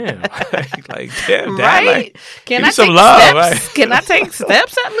like, damn. Damn, Dad, Right? like, Can give I me some take love, steps? right? Can I take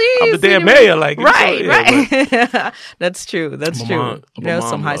steps at least? I'm the damn mayor, like, Right, yeah, right. That's true. That's true. There's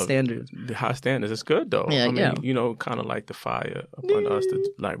some high standards. The high standards. It's good though. Yeah, I mean, yeah. you know, kind of like the fire upon us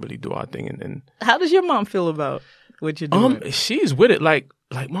to like really do our thing. And How does your mom feel about what you're doing? she's with it. Like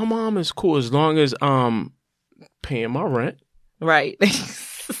my mom is cool as long as paying my rent. Right.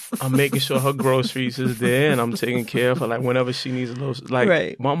 I'm making sure her groceries is there, and I'm taking care of her. Like whenever she needs a little, like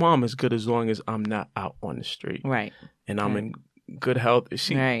Right. my mom is good as long as I'm not out on the street, Right. and I'm in good health.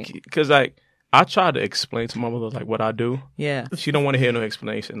 Right. Because like I try to explain to my mother like what I do. Yeah. She don't want to hear no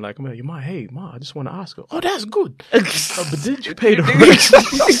explanation. Like, your mom, hey, Ma, I just want to ask her. Oh, that's good. But did you pay the rent?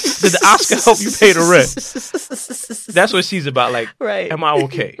 Did the Oscar help you pay the rent? That's what she's about. Like, Right. am I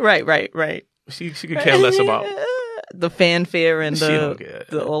okay? Right. She could care less about the fanfare and She don't care.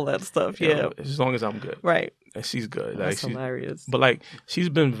 the all that stuff. you Yeah. know, as long as I'm good. Right. And she's good. Like, That's she's, hilarious. but like, she's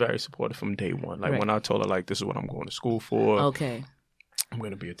been very supportive from day one. Like Right. when I told her like, this is what I'm going to school for. Okay. I'm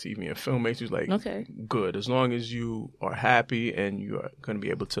going to be a TV and filmmaker. She's like, Okay. good. As long as you are happy and you are going to be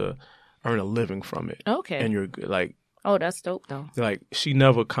able to earn a living from it. Okay. And you're good. Oh, that's dope though. Like she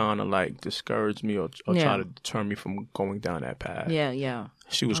never kind of like discouraged me or Yeah. try to deter me from going down that path. Yeah.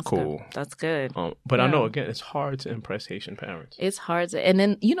 She was That's cool. good. That's good. But I Yeah. know again, it's hard to impress Haitian parents. It's hard to, and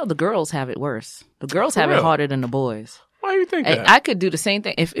then the girls have it worse. The girls For have it real? harder than the boys. Why do you think Hey, that? I could do the same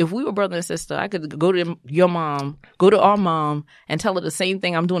thing if we were brother and sister. I could go to your mom, go to our mom, and tell her the same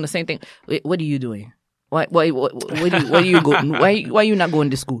thing. I'm doing the same thing. Wait, what are you doing? Why are you going? Why are you not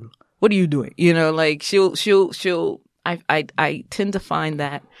going to school? What are you doing? Like she'll. I tend to find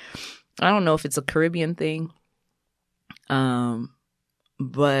that I don't know if it's a Caribbean thing,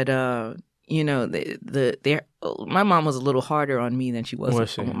 but my mom was a little harder on me than she was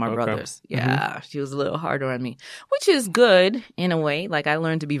Was she? with my Okay. brothers. Yeah, she was a little harder on me, which is good in a way. Like I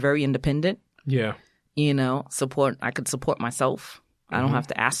learned to be very independent. Yeah. I could support myself. I don't have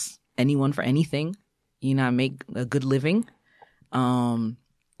to ask anyone for anything. I make a good living.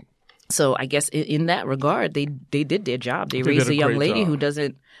 So I guess in that regard, they did their job. They They raised did a a young great lady job. who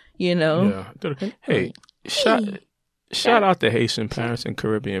doesn't, Yeah. Hey, shout out to Haitian parents and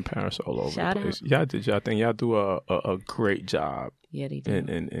Caribbean parents all over Shout the place. Y'all did y'all thing. Y'all do a great job Yeah, they do.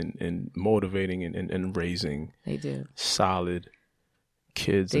 in motivating and raising They do. solid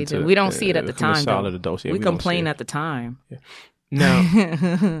kids. They into, do. We don't see it at the becoming time. Solid though. adults. Yeah, we don't see complain it. at the time.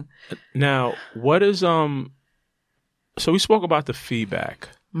 Now, what is So we spoke about the feedback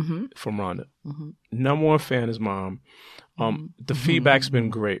Mm-hmm. from Rhonda. Mm-hmm. Number one fan is Mom. The feedback's been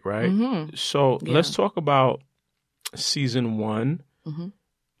great, right? Mm-hmm. So Yeah. let's talk about season 1.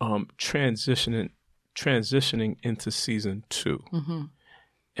 Mm-hmm. Transitioning into season 2, Mm-hmm.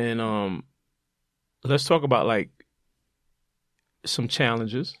 and let's talk about like some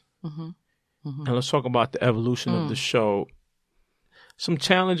challenges, Mm-hmm. Mm-hmm. and let's talk about the evolution of the show. some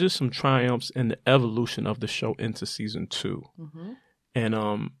challenges, some triumphs, and the evolution of the show into season 2,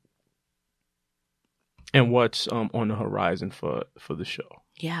 and what's on the horizon for the show.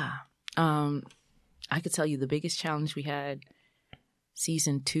 Yeah, I could tell you the biggest challenge we had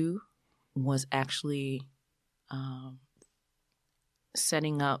season 2 was actually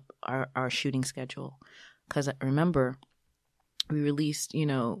setting up our shooting schedule, because I remember we released,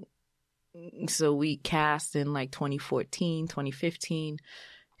 so we cast in like 2014, 2015,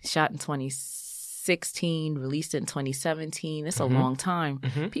 shot in 2016, released in 2017. It's a long time.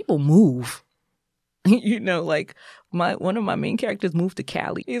 People move. Like one of my main characters moved to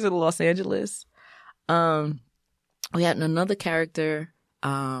Cali. He's in Los Angeles. We had another character.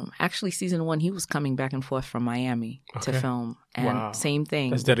 Actually, season 1, he was coming back and forth from Miami to film, and same thing.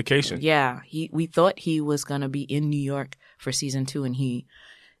 That's dedication. Yeah, we thought he was gonna be in New York for season 2, and he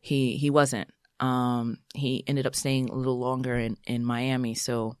wasn't. He ended up staying a little longer in Miami.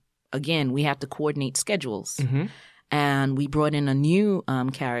 So again, we had to coordinate schedules. And we brought in a new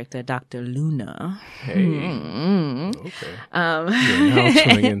character, Dr. Luna. Hey. Okay. You're now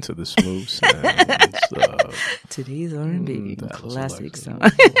tuning into the smooth sounds. Today's R&B classic song.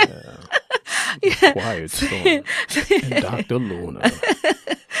 Quiet Storm and Dr. Luna.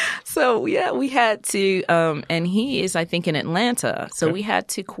 So, yeah, we had to, and he is, I think, in Atlanta. So we had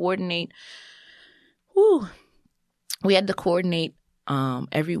to coordinate, we had to coordinate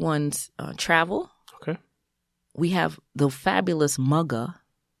everyone's travel. Okay. We have the fabulous Mugga,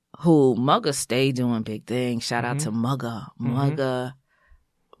 who Mugga stay doing big things. Shout out to Mugga. Mugga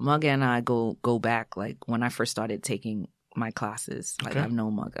and I go back, like when I first started taking my classes. Like I've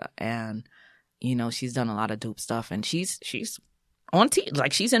known Mugga, and she's done a lot of dope stuff, and she's on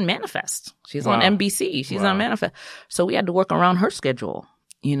like she's in Manifest. She's on NBC. She's on Manifest. So we had to work around her schedule.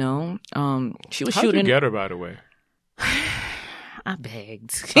 She was shooting. How'd you get her, by the way? I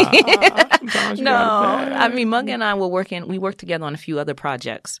begged. No, I mean, Mugga and I we worked together on a few other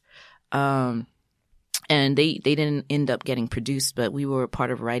projects. And they didn't end up getting produced, but we were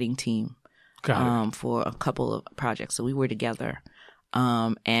part of a writing team for a couple of projects. So we were together.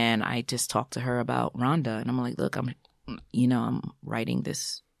 And I just talked to her about Rhonda, and I'm like, look, I'm writing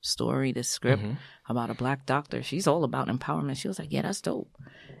this story, this script about a Black doctor. She's all about empowerment. She was like, yeah, that's dope.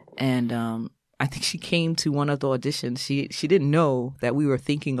 And I think she came to one of the auditions. She didn't know that we were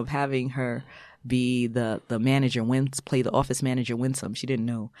thinking of having her be the manager, play the office manager Winsome. She didn't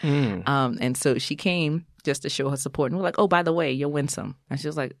know. And so she came just to show her support. And we're like, oh, by the way, you're Winsome. And she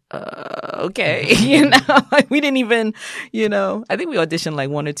was like, okay. We didn't even, I think we auditioned like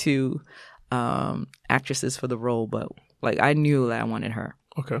 1 or 2 actresses for the role, but like I knew that I wanted her.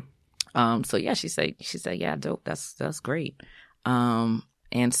 Okay. So yeah, she said, yeah, dope. That's great.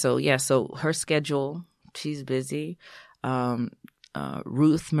 And so, yeah, so her schedule, she's busy.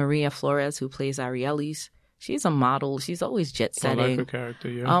 Ruth Maria Flores, who plays Ariellis, she's a model. She's always jet setting. I like her character,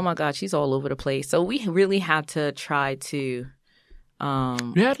 yeah. Oh my God, she's all over the place. So we really had to try to.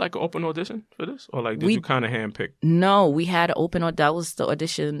 You had like an open audition for this, or like did you kind of handpick? No, we had an open. That was the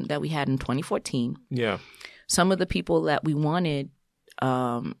audition that we had in 2014. Yeah. Some of the people that we wanted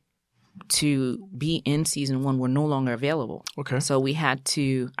to be in season 1 were no longer available. Okay. So we had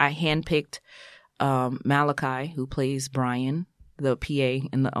to. I handpicked Malachi, who plays Brian, the PA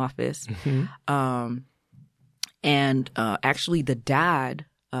in the office. And actually the dad,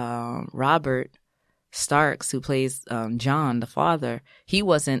 Robert Starks, who plays John, the father, he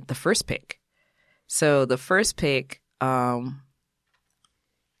wasn't the first pick. So the first pick, and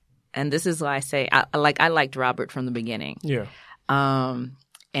this is why I say, I liked Robert from the beginning. Yeah.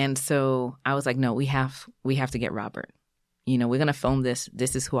 And so I was like, no, we have to get Robert. We're going to film this.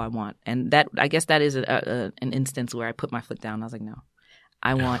 This is who I want. And that, I guess that is an instance where I put my foot down. I was like, no,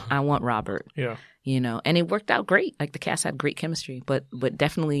 I want Robert. Yeah. And it worked out great. Like the cast had great chemistry, but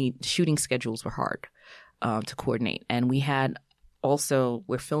definitely shooting schedules were hard to coordinate. And we're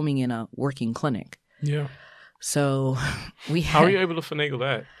filming in a working clinic. Yeah. So how are you able to finagle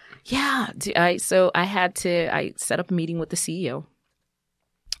that? Yeah. I set up a meeting with the CEO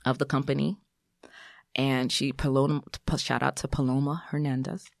of the company, and shout out to Paloma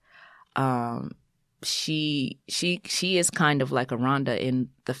Hernandez. She is kind of like a Rhonda in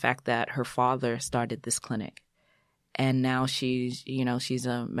the fact that her father started this clinic, and now she's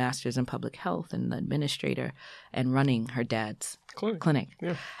a master's in public health and the administrator and running her dad's clinic.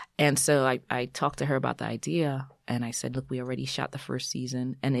 Yeah. And so I talked to her about the idea, and I said, look, we already shot the first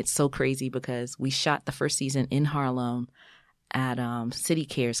season, and it's so crazy because we shot the first season in Harlem at City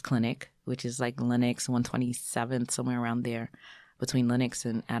Cares Clinic, which is like Lenox 127th, somewhere around there, between Lenox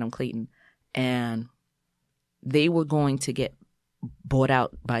and Adam Clayton. And they were going to get bought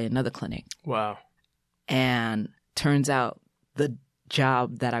out by another clinic. Wow. And turns out the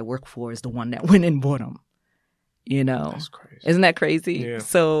job that I work for is the one that went and bought them. You know, That's crazy. Isn't that crazy? Yeah.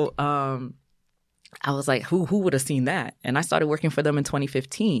 So I was like, who would have seen that? And I started working for them in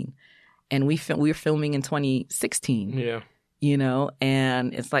 2015, and we were filming in 2016. Yeah. You know,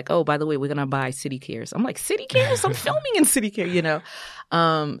 and it's like, oh, by the way, we're gonna buy City Cares. I'm like, City Cares? I'm filming in City Care, you know.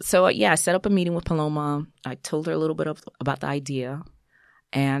 So I set up a meeting with Paloma. I told her a little bit about the idea,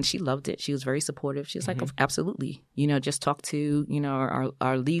 and she loved it. She was very supportive. She was like, absolutely, you know, just talk to, you know,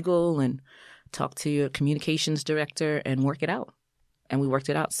 our legal and talk to your communications director and work it out. And we worked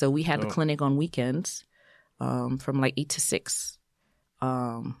it out. So we had the clinic on weekends from like 8 to 6.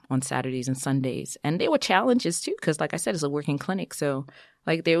 On Saturdays and Sundays. And there were challenges too, because like I said, it's a working clinic. So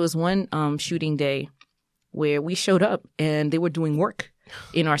like there was one shooting day where we showed up and they were doing work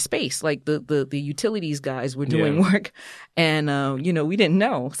in our space. Like the utilities guys were doing work, and you know, we didn't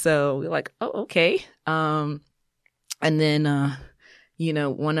know. So we're like, oh, okay. And then you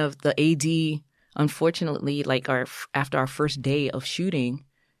know, one of the AD, unfortunately, like after our first day of shooting,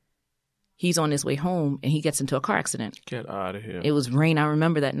 he's on his way home and he gets into a car accident. Get out of here. It was rain. I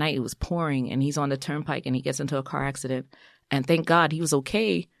remember that night. It was pouring, and he's on the turnpike and he gets into a car accident. And thank God he was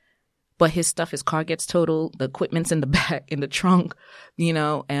okay. But his car gets totaled. The equipment's in the back, in the trunk, you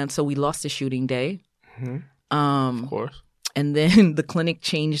know. And so we lost the shooting day. Of course. And then the clinic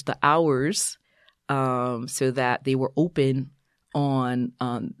changed the hours so that they were open on.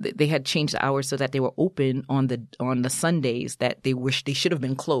 They had changed the hours so that they were open on the Sundays that they wished they should have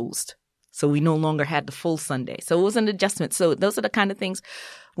been closed. So we no longer had the full Sunday. So it was an adjustment. So those are the kind of things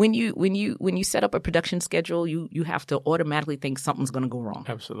when you set up a production schedule, you have to automatically think something's going to go wrong.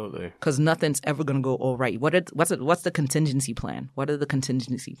 Absolutely. Because nothing's ever going to go all right. What's the contingency plan? What are the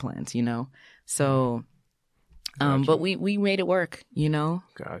contingency plans, you know? So Gotcha. but we made it work, you know?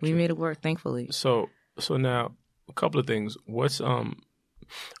 Gotcha. We made it work, thankfully. So now a couple of things. What's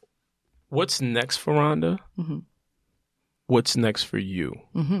next for Rhonda? Mm-hmm. What's next for you?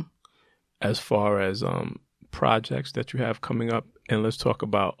 Mm-hmm. As far as projects that you have coming up, and let's talk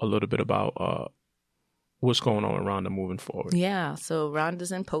about a little bit about what's going on with Rhonda moving forward. Yeah, so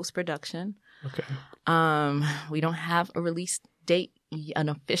Rhonda's in post-production. Okay. We don't have a release date, an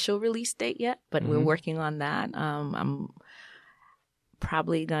official release date yet, but we're working on that. I'm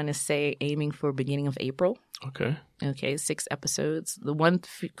probably going to say aiming for beginning of April. Okay, 6 episodes. The one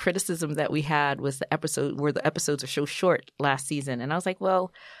criticism that we had was the episodes are so short last season. And I was like,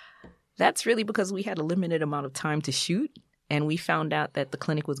 well, that's really because we had a limited amount of time to shoot, and we found out that the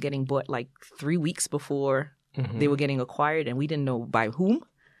clinic was getting bought like 3 weeks before they were getting acquired, and we didn't know by whom.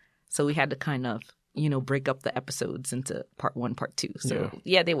 So we had to kind of, you know, break up the episodes into part 1, part 2. So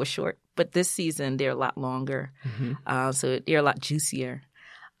yeah, they were short, but this season they're a lot longer. So they're a lot juicier.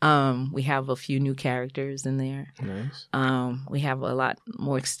 We have a few new characters in there. Nice. We have a lot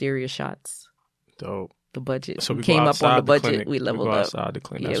more exterior shots. Dope. The budget. So we came up on the budget. Clinic. We leveled go up. Outside the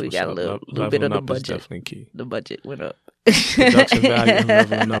clinic. Yeah, we got a little bit of the budget. Is definitely key. The budget went up. Production value and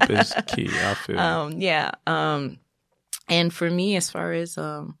leveling up is key. I feel. Yeah. And for me, as far as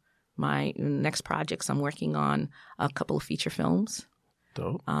my next projects, I'm working on a couple of feature films.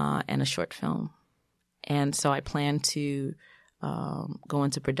 Dope. And a short film. And so I plan to go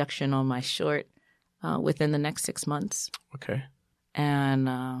into production on my short within the next 6 months. Okay. And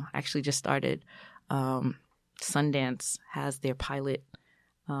actually just started. Sundance has their pilot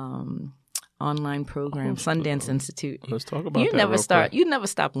online program, Sundance Institute. Let's talk about you that. You never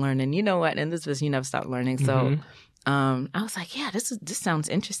stop learning. You know what? In this business, you never stop learning. So I was like, yeah, this sounds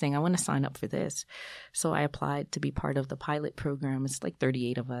interesting. I want to sign up for this. So I applied to be part of the pilot program. It's like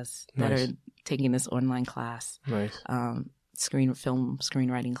 38 of us that are taking this online class. Nice.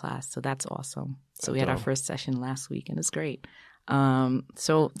 Screenwriting class. So that's awesome. So we had our first session last week, and it's great.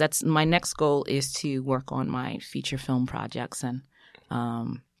 So that's my next goal is to work on my feature film projects and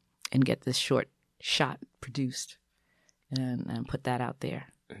get this short shot produced and put that out there.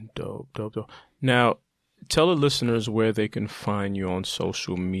 Dope. Now, tell the listeners where they can find you on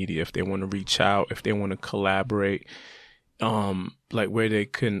social media if they want to reach out, if they want to collaborate, like where they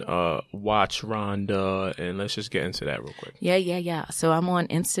can watch Rhonda, and let's just get into that real quick. Yeah. So I'm on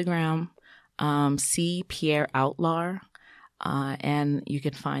Instagram, C Pierre Outlar. And you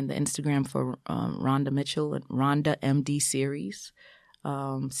can find the Instagram for Rhonda Mitchell and Rhonda MD Series.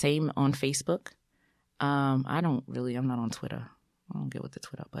 Same on Facebook. I'm not on Twitter. I don't get with the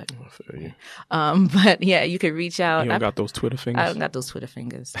Twitter, but I feel you. But yeah, you can reach out. You don't got those Twitter fingers? I don't got those Twitter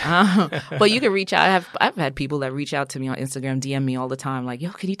fingers. But you can reach out. I've had people that reach out to me on Instagram, DM me all the time, like,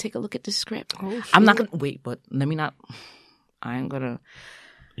 yo, can you take a look at this script? Oh, sure. I'm not gonna wait, but let me not. I'm gonna.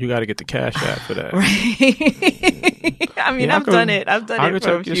 You got to get the Cash App for that. Right. I mean, I've done it. I've done I it could for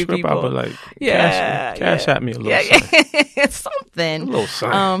a take your few script people. out, but like, Yeah, cash at me a little something. Something. A little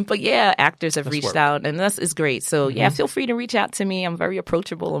something. But yeah, actors have Let's reached work. out, and that's is great. So yeah, feel free to reach out to me. I'm very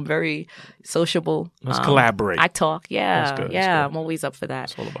approachable. I'm very sociable. Let's collaborate. I talk. Yeah, That's good. yeah. That's good. I'm always up for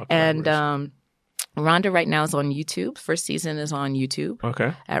that. It's all about And collaboration. Rhonda right now is on YouTube. First season is on YouTube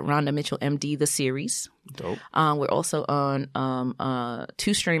Okay. at Rhonda Mitchell MD, the series. Dope. We're also on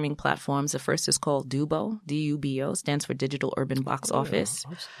 2 streaming platforms. The first is called Dubo, D-U-B-O, stands for Digital Urban Box Office.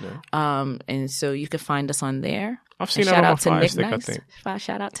 Yeah. And so you can find us on there. I've seen And that on my to Fire Nick Stick, Nice. I think.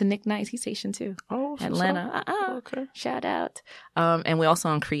 Shout out to Nick Nice. He's Haitian too. Oh, so- Atlanta. Okay. Shout out. And we're also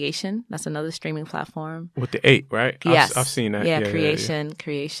on Creation. That's another streaming platform. With the 8, right? Yes. I've seen that. Yeah, Yeah,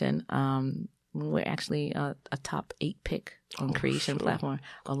 Creation. We're actually a top 8 pick on Creation platform,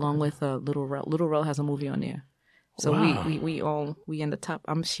 along with Little Rel. Little Rel has a movie on there. So Wow. we in the top.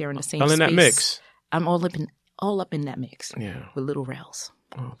 I'm sharing the same All in space. that mix. I'm all up in that mix Yeah. with Little Rels.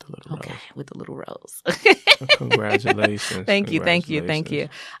 Oh, the little Okay, with the Little Rels. Congratulations. Thank you.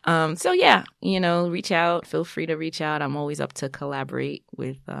 So yeah, reach out. Feel free to reach out. I'm always up to collaborate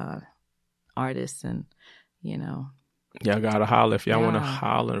with artists, and Y'all gotta holler if y'all want to Yeah.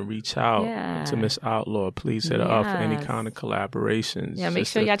 holler and reach out Yeah. to Miss Outlaw. Please hit her up for any Yes. kind of collaborations. Yeah, make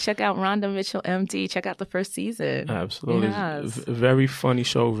Just sure to- y'all check out Rhonda Mitchell MD. Check out the first season. Absolutely. Yes. It's a very funny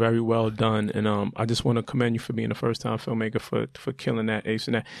show, very well done. And I just want to commend you for being a first time filmmaker for killing that,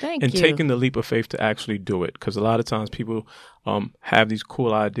 acing that. Thank and you. taking the leap of faith to actually do it. Because a lot of times people have these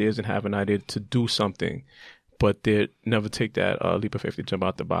cool ideas and have an idea to do something, but they never take that leap of faith to jump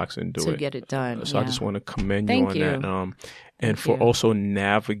out the box and do to it. get it done. So I yeah. just want to commend Thank you you. on that. And Thank for you. also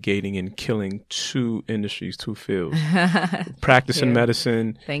navigating and killing 2 industries, 2 fields. Practicing you.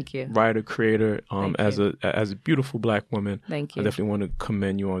 medicine, Thank you. writer, creator, Thank as a beautiful Black woman. Thank I you. definitely want to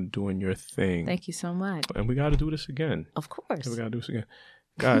commend you on doing your thing. Thank you so much. And we got to do this again. Of course. We got to do this again.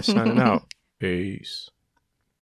 Guys, signing out. Peace.